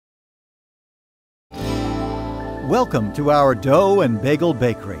Welcome to our Dough and Bagel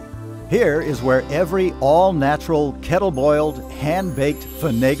Bakery. Here is where every all-natural, kettle-boiled, hand-baked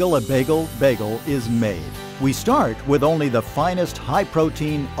Finagle a bagel is made. We start with only the finest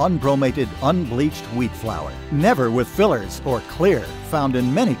high-protein, unbromated, unbleached wheat flour, never with fillers or clear found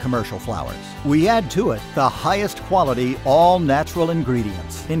in many commercial flours. We add to it the highest quality all-natural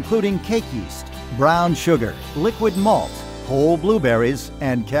ingredients, including cake yeast, brown sugar, liquid malt, whole blueberries,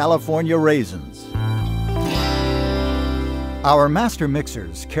 and California raisins. Our master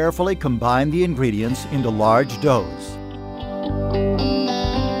mixers carefully combine the ingredients into large doughs.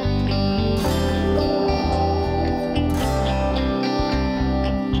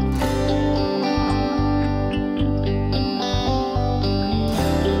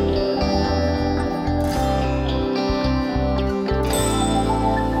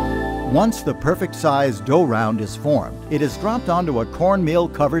 Once the perfect size dough round is formed, it is dropped onto a cornmeal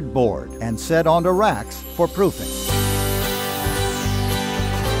covered board and set onto racks for proofing.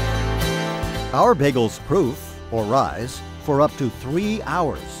 Our bagels proof, or rise, for up to 3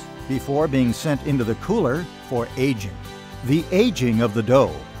 hours before being sent into the cooler for aging. The aging of the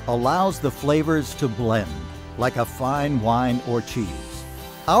dough allows the flavors to blend like a fine wine or cheese.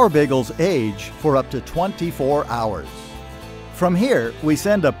 Our bagels age for up to 24 hours. From here, we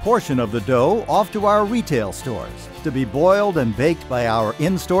send a portion of the dough off to our retail stores to be boiled and baked by our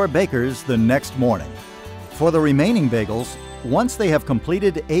in-store bakers the next morning. For the remaining bagels, once they have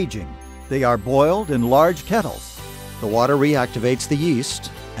completed aging, they are boiled in large kettles. The water reactivates the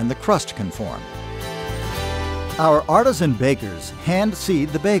yeast and the crust can form. Our artisan bakers hand seed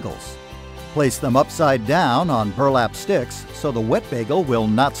the bagels. Place them upside down on burlap sticks so the wet bagel will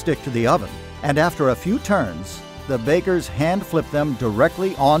not stick to the oven. And after a few turns, the bakers hand flip them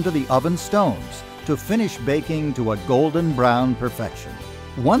directly onto the oven stones to finish baking to a golden brown perfection.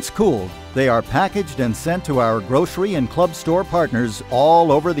 Once cooled, they are packaged and sent to our grocery and club store partners all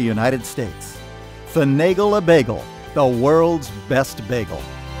over the United States. Finagle a bagel, the world's best bagel.